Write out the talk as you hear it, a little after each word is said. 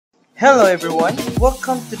Hello everyone,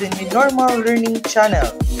 welcome to the New Normal Learning Channel.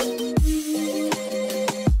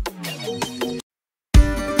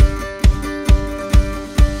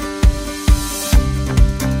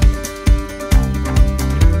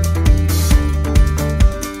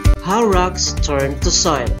 How rocks turn to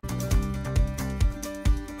soil.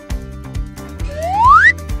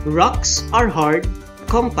 Rocks are hard,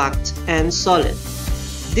 compact, and solid.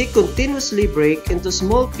 They continuously break into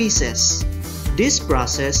small pieces. This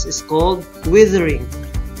process is called weathering.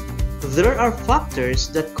 There are factors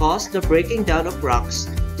that cause the breaking down of rocks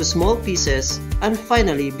to small pieces and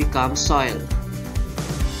finally become soil.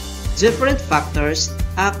 Different factors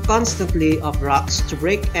act constantly of rocks to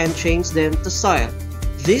break and change them to soil.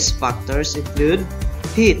 These factors include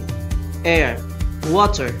heat, air,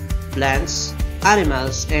 water, plants,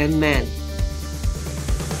 animals, and man.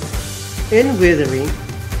 In weathering,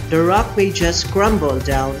 the rock may just crumble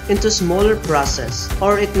down into smaller processes,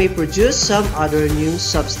 or it may produce some other new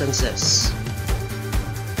substances.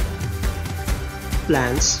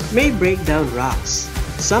 Plants may break down rocks.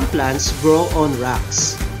 Some plants grow on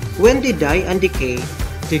rocks. When they die and decay,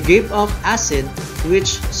 they give off acid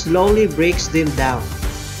which slowly breaks them down.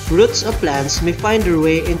 Roots of plants may find their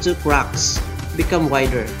way into cracks, become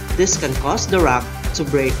wider. This can cause the rock to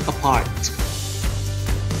break apart.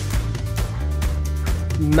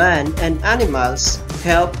 Man and animals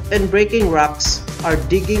help in breaking rocks are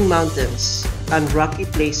digging mountains and rocky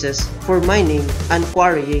places for mining and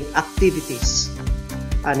quarrying activities.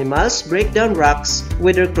 Animals break down rocks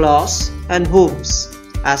with their claws and hooves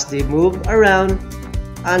as they move around,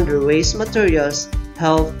 and their waste materials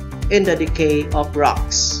help in the decay of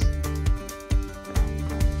rocks.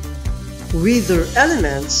 Weather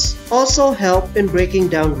elements also help in breaking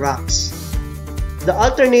down rocks. The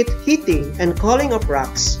alternate heating and cooling of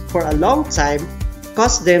rocks for a long time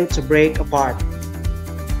cause them to break apart.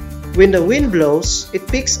 When the wind blows, it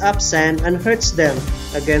picks up sand and hurts them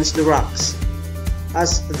against the rocks.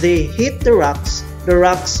 As they hit the rocks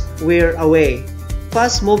wear away.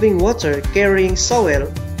 Fast-moving water carrying soil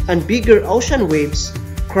and bigger ocean waves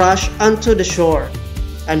crash onto the shore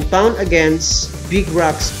and pound against big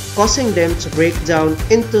rocks, causing them to break down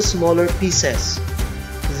into smaller pieces.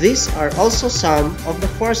 These are also some of the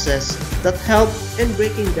forces that help in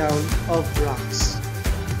breaking down of rocks.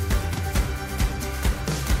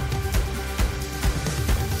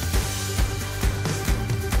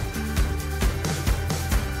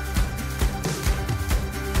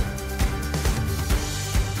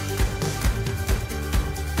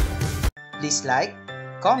 Please like,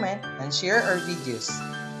 comment, and share our videos.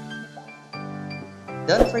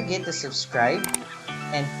 Don't forget to subscribe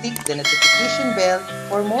and click the notification bell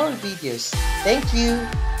for more videos. Thank you!